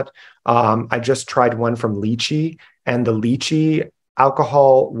coconut. I just tried one from lychee, and the lychee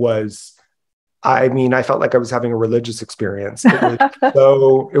alcohol was, I mean, I felt like I was having a religious experience. It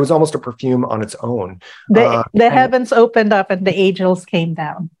was almost a perfume on its own. The heavens opened up and the angels came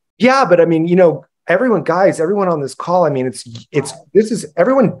down. Yeah, but I mean, you know, everyone on this call, I mean,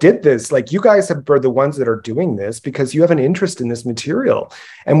 everyone did this. Like, you guys are the ones that are doing this because you have an interest in this material.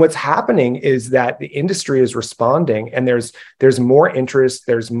 And what's happening is that the industry is responding, and there's more interest.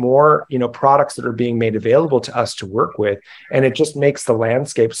 There's more, you know, products that are being made available to us to work with. And it just makes the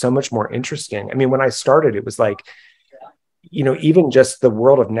landscape so much more interesting. I mean, when I started, it was like, you know, even just the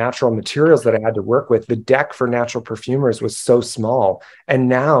world of natural materials that I had to work with, the deck for natural perfumers was so small. And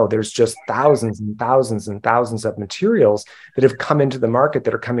now there's just thousands and thousands and thousands of materials that have come into the market,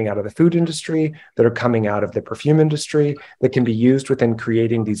 that are coming out of the food industry, that are coming out of the perfume industry, that can be used within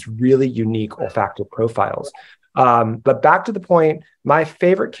creating these really unique olfactive profiles. But back to the point, my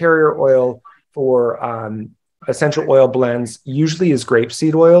favorite carrier oil for essential oil blends usually is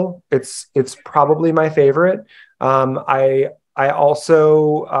grapeseed oil. It's probably my favorite. I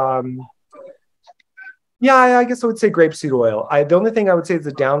also, I guess I would say grapeseed oil. The only thing I would say is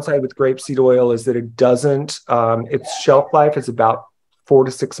the downside with grapeseed oil is that it doesn't, its shelf life is about 4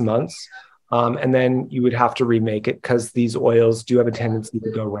 to 6 months. And then you would have to remake it because these oils do have a tendency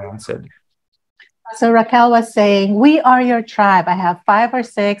to go rancid. So Raquel was saying, we are your tribe. I have 5 or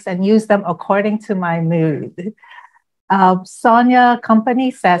 6 and use them according to my mood. Sonia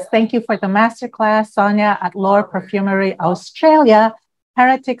Company says, thank you for the masterclass. Sonia at Lore Perfumery, Australia.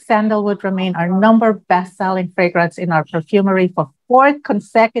 Heretic Sandalwood remain our number best-selling fragrance in our perfumery for 4th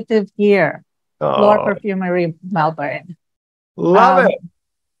consecutive year. Lore Perfumery, Melbourne. Love it.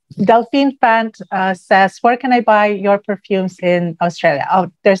 Delphine Fant says, where can I buy your perfumes in Australia? Oh,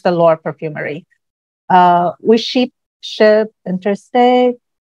 there's the Lore Perfumery. We ship interstate.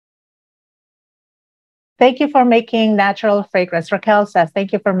 Thank you for making natural fragrance. Raquel says,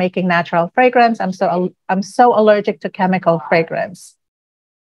 thank you for making natural fragrance. I'm so allergic to chemical fragrance.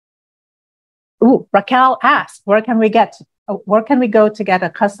 Ooh, Raquel asked, where can we go to get a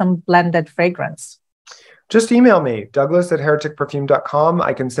custom blended fragrance? Just email me, douglas@hereticperfume.com.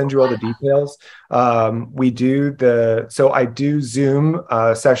 I can send you all the details. I do Zoom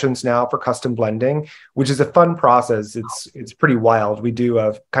sessions now for custom blending, which is a fun process. It's pretty wild. We do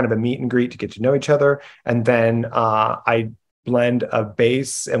a kind of a meet and greet to get to know each other. And then I blend a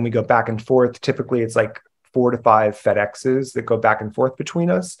base and we go back and forth. Typically it's like 4 to 5 FedExes that go back and forth between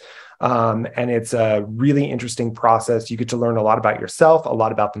us. And it's a really interesting process. You get to learn a lot about yourself, a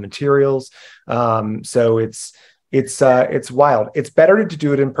lot about the materials. So it's wild. It's better to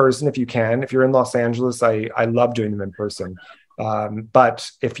do it in person if you can. If you're in Los Angeles, I love doing them in person.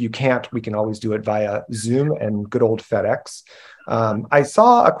 But if you can't, we can always do it via Zoom and good old FedEx. I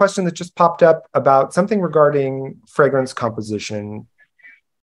saw a question that just popped up about something regarding fragrance composition.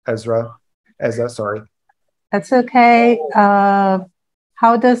 Ezra, sorry. That's okay.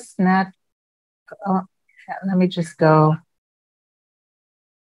 How does let me just go.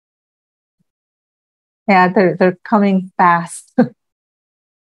 Yeah, they're coming fast.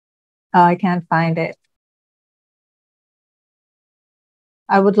 I can't find it.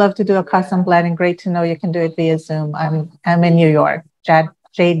 I would love to do a custom blending. Great to know you can do it via Zoom. I'm in New York.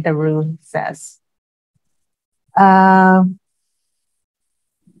 Jade Daru says.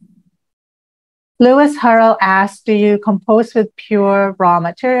 Lewis Hurrell asked, do you compose with pure raw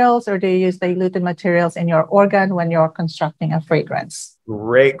materials or do you use diluted materials in your organ when you're constructing a fragrance?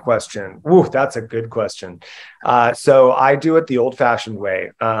 Great question. Ooh, that's a good question. So I do it the old-fashioned way.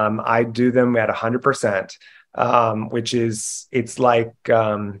 I do them at 100%, which is, it's like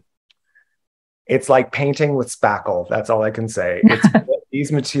painting with spackle. That's all I can say. It's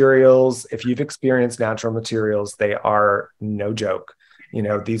these materials, if you've experienced natural materials, they are no joke. You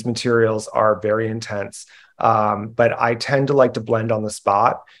know, these materials are very intense, but I tend to like to blend on the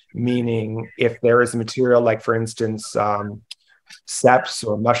spot, meaning if there is a material like, for instance, Seps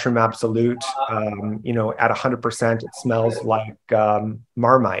or Mushroom Absolute, you know, at 100%, it smells like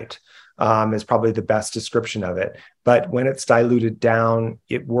Marmite. is probably the best description of it. But when it's diluted down,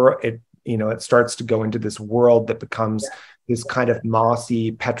 it starts to go into this world that becomes this kind of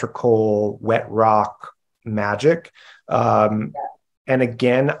mossy, petrichor, wet rock magic. And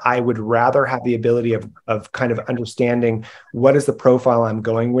again, I would rather have the ability of kind of understanding what is the profile I'm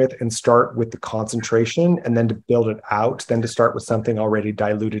going with and start with the concentration and then to build it out, than to start with something already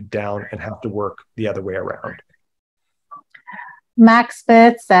diluted down and have to work the other way around. Max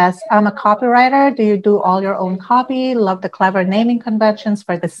Pitt says, I'm a copywriter. Do you do all your own copy? Love the clever naming conventions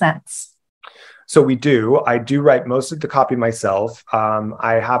for the scents. So we do. I do write most of the copy myself.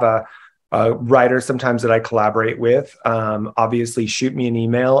 I have a writer sometimes that I collaborate with. Obviously, shoot me an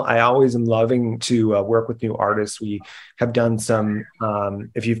email. I always am loving to work with new artists. We have done some,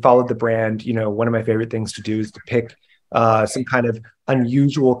 if you followed the brand, one of my favorite things to do is to pick some kind of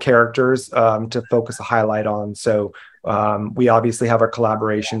unusual characters to focus a highlight on. So we obviously have our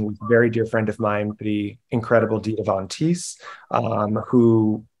collaboration with a very dear friend of mine, the incredible Dita Von Teese,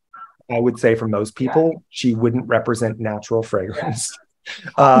 who I would say for most people, she wouldn't represent natural fragrance.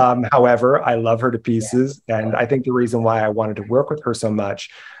 However, I love her to pieces. And I think the reason why I wanted to work with her so much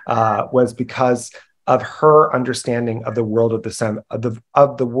was because of her understanding of the world of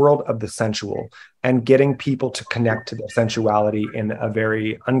the world of the sensual, and getting people to connect to their sensuality in a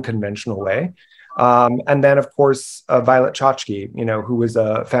very unconventional way. And then, of course, Violet Chachki, who was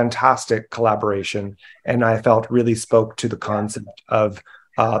a fantastic collaboration, and I felt really spoke to the concept of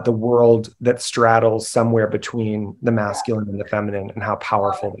the world that straddles somewhere between the masculine and the feminine, and how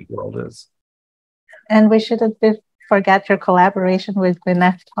powerful the world is. And we shouldn't forget your collaboration with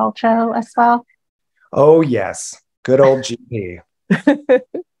Gwyneth Paltrow as well. Oh, yes. Good old GP.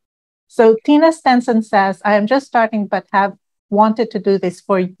 So Tina Stenson says, I am just starting, but have wanted to do this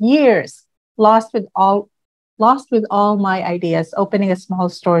for years. Lost with all my ideas, opening a small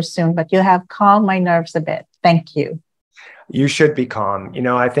store soon, but you have calmed my nerves a bit. Thank you. You should be calm.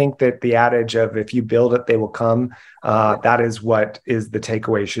 I think that the adage of if you build it, they will come. That is what is the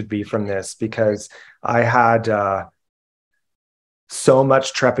takeaway should be from this, because I had so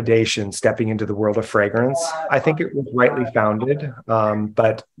much trepidation stepping into the world of fragrance. I think it was rightly founded,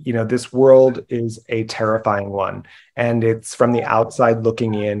 but this world is a terrifying one, and it's from the outside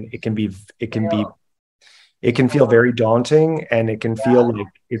looking in. It can feel very daunting, and it can feel like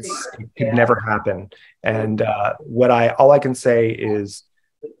it could never happen. And all I can say is,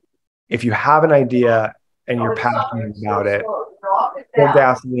 if you have an idea and you're passionate about it, pour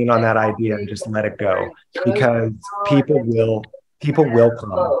gasoline on that idea and just let it go, because people will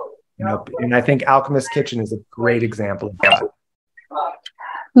come. And I think Alchemist Kitchen is a great example of that.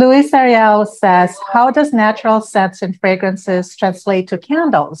 Luis Ariel says, how does natural scents and fragrances translate to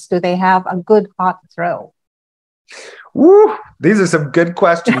candles? Do they have a good hot throw? Woo, these are some good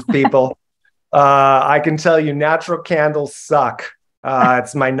questions, people. I can tell you natural candles suck.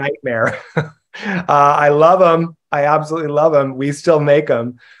 It's my nightmare. I love them. I absolutely love them. We still make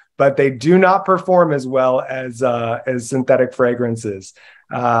them, but they do not perform as well as synthetic fragrances.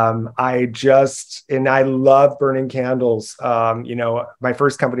 I love burning candles. My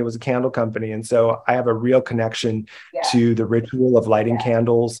first company was a candle company, and so I have a real connection to the ritual of lighting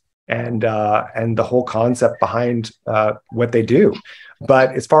candles and the whole concept behind what they do.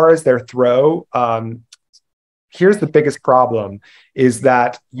 But as far as their throw, here's the biggest problem, is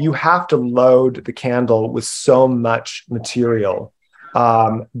that you have to load the candle with so much material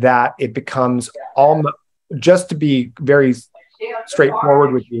that it becomes almost, just to be very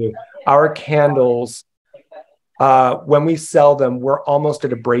straightforward with you, our candles, when we sell them, we're almost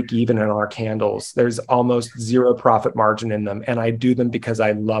at a break even in our candles. There's almost zero profit margin in them. And I do them because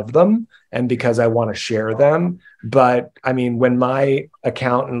I love them and because I want to share them. But I mean, when my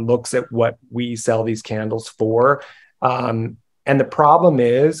accountant looks at what we sell these candles for, and the problem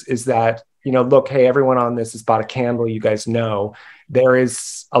is that, look, hey, everyone on this has bought a candle. You guys know there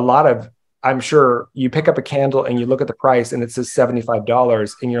is a lot of, I'm sure you pick up a candle and you look at the price and it says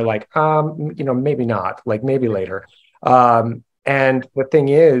 $75 and you're like, maybe not, like maybe later. And the thing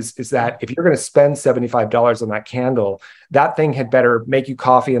is that if you're going to spend $75 on that candle, that thing had better make you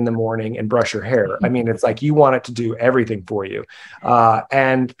coffee in the morning and brush your hair. I mean, it's like you want it to do everything for you.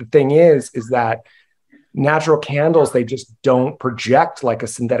 And the thing is that natural candles, they just don't project like a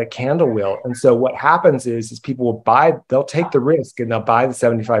synthetic candle will. And so what happens is people they'll take the risk and they'll buy the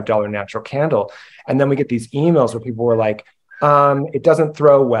 $75 natural candle. And then we get these emails where people were like, it doesn't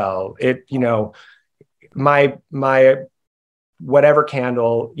throw well. My whatever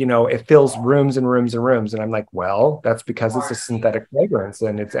candle, it fills rooms and rooms and rooms. And I'm like, well, that's because it's a synthetic fragrance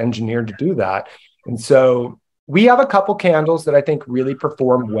and it's engineered to do that. And so We have a couple candles that I think really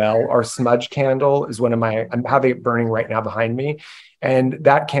perform well. Our smudge candle is one of my, I'm having it burning right now behind me. And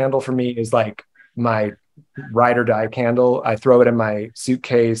that candle for me is like my ride or die candle. I throw it in my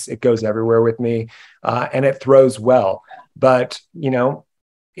suitcase. It goes everywhere with me, and it throws well. But,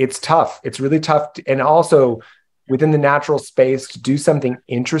 it's tough. It's really tough. And also within the natural space to do something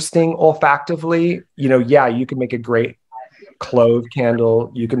interesting olfactively, yeah, you can make a great clove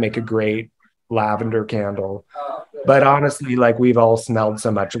candle. You can make a great lavender candle. But honestly, like we've all smelled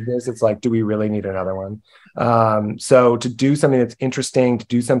so much of this, it's like, do we really need another one? So to do something that's interesting, to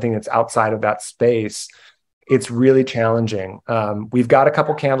do something that's outside of that space, it's really challenging. We've got a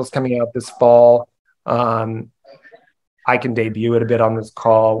couple candles coming out this fall. I can debut it a bit on this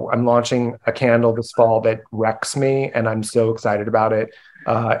call. I'm launching a candle this fall that wrecks me, and I'm so excited about it.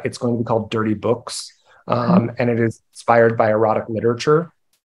 It's going to be called Dirty Books, and it is inspired by erotic literature.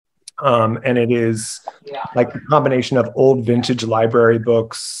 And it is like a combination of old vintage library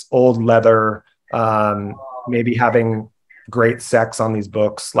books, old leather, maybe having great sex on these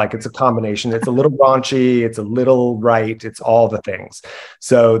books. Like it's a combination. It's a little raunchy. It's a little right. It's all the things.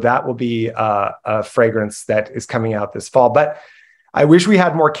 So that will be a fragrance that is coming out this fall. But I wish we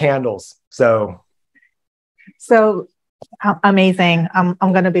had more candles. So amazing. I'm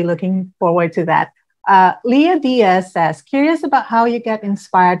going to be looking forward to that. Leah Diaz says, curious about how you get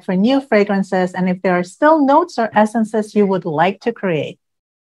inspired for new fragrances and if there are still notes or essences you would like to create.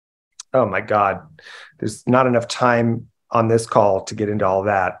 Oh my God, there's not enough time on this call to get into all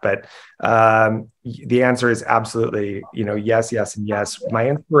that. But the answer is absolutely, yes, yes, and yes. My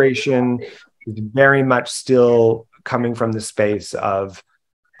inspiration is very much still coming from the space of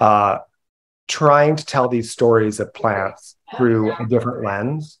trying to tell these stories of plants through a different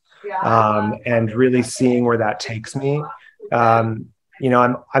lens. And really seeing where that takes me. I'm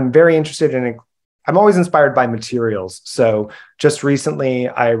very interested in, I'm always inspired by materials. So just recently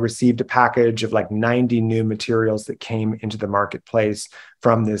I received a package of like 90 new materials that came into the marketplace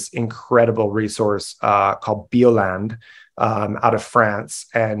from this incredible resource called Bioland out of France.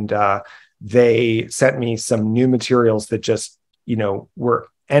 And they sent me some new materials that just, were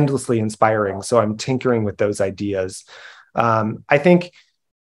endlessly inspiring. So I'm tinkering with those ideas. I think,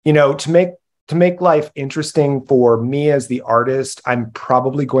 to make life interesting for me as the artist, I'm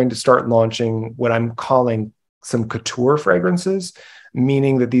probably going to start launching what I'm calling some couture fragrances,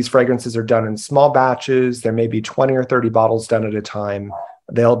 meaning that these fragrances are done in small batches. There may be 20 or 30 bottles done at a time.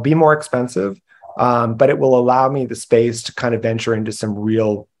 They'll be more expensive, but it will allow me the space to kind of venture into some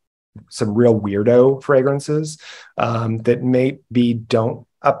real weirdo fragrances that maybe don't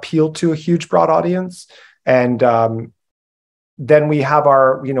appeal to a huge broad audience. And then we have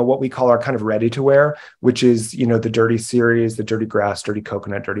our, what we call our kind of ready to wear, which is, the dirty series, the dirty grass, dirty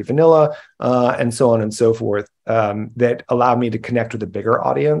coconut, dirty vanilla, and so on and so forth, that allow me to connect with a bigger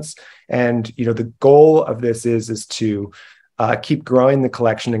audience. And, the goal of this is to keep growing the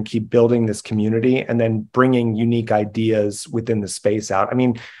collection and keep building this community and then bringing unique ideas within the space out. I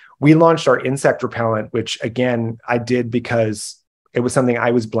mean, we launched our insect repellent, which again, I did because it was something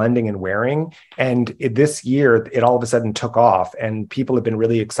I was blending and wearing. And this year, it all of a sudden took off and people have been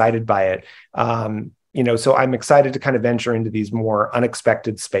really excited by it. So I'm excited to kind of venture into these more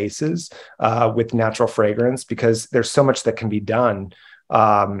unexpected spaces with natural fragrance because there's so much that can be done.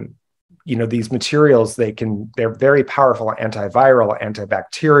 These materials, they're very powerful antiviral,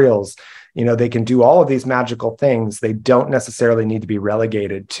 antibacterials. They can do all of these magical things. They don't necessarily need to be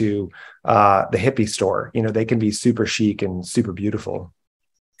relegated to the hippie store. They can be super chic and super beautiful.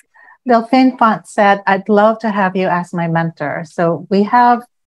 Delphine Font said, I'd love to have you as my mentor. So we have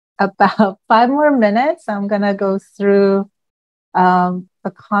about 5 more minutes. I'm going to go through the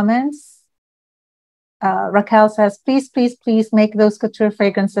comments. Raquel says, please, please, please make those couture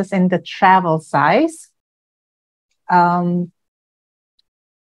fragrances in the travel size.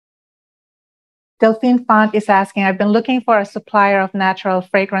 Delphine Font is asking, I've been looking for a supplier of natural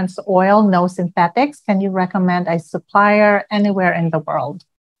fragrance oil, no synthetics. Can you recommend a supplier anywhere in the world?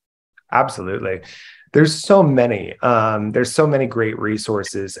 Absolutely. There's so many. There's so many great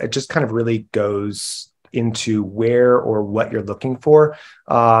resources. It just kind of really goes into where or what you're looking for.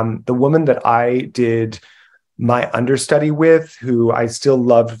 The woman that I did my understudy with, who I still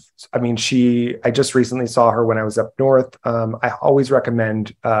love. I mean, I just recently saw her when I was up north. I always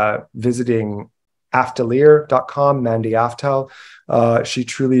recommend visiting aftalier.com, Mandy Aftal. She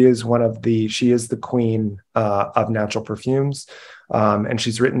truly is she is the queen of natural perfumes. And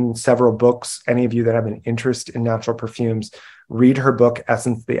she's written several books. Any of you that have an interest in natural perfumes, read her book,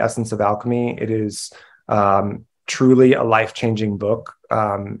 The Essence of Alchemy. It is truly a life-changing book.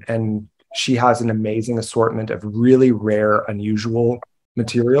 And she has an amazing assortment of really rare, unusual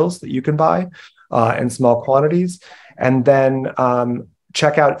materials that you can buy in small quantities. And then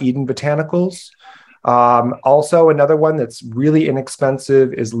check out Eden Botanicals. Also, another one that's really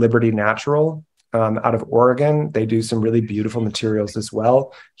inexpensive is Liberty Natural out of Oregon. They do some really beautiful materials as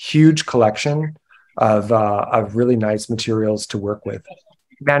well. Huge collection of really nice materials to work with.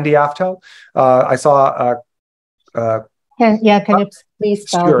 Mandy Aftel, I saw. Can you please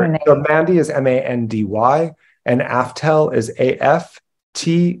spell her name? So Mandy is Mandy, and Aftel is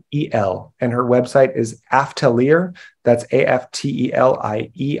Aftel, and her website is Aftelier. That's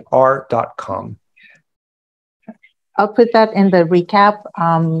AFTELIER.com. I'll put that in the recap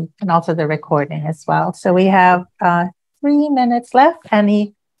and also the recording as well. So we have 3 minutes left.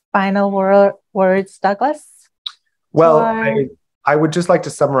 Any final words, Douglas? Well, I would just like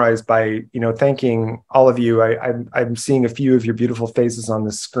to summarize by, thanking all of you. I'm seeing a few of your beautiful faces on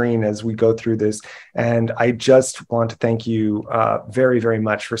the screen as we go through this. And I just want to thank you very, very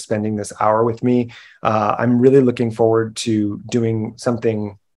much for spending this hour with me. I'm really looking forward to doing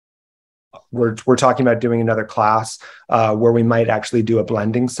something. We're talking about doing another class where we might actually do a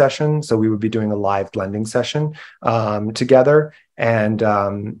blending session. So we would be doing a live blending session together. And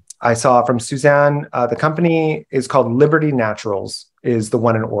I saw from Suzanne, the company is called Liberty Naturals, is the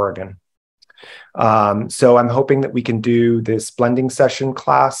one in Oregon. So I'm hoping that we can do this blending session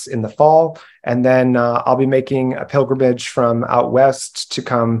class in the fall. And then I'll be making a pilgrimage from out west to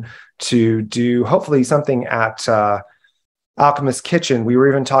come to do hopefully something at Alchemist Kitchen. We were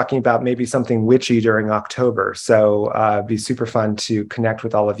even talking about maybe something witchy during October. So it'd be super fun to connect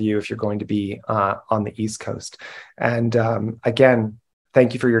with all of you if you're going to be on the East Coast. And again,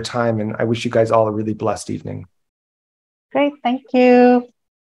 thank you for your time. And I wish you guys all a really blessed evening. Great. Thank you.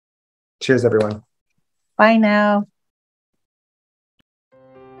 Cheers, everyone. Bye now.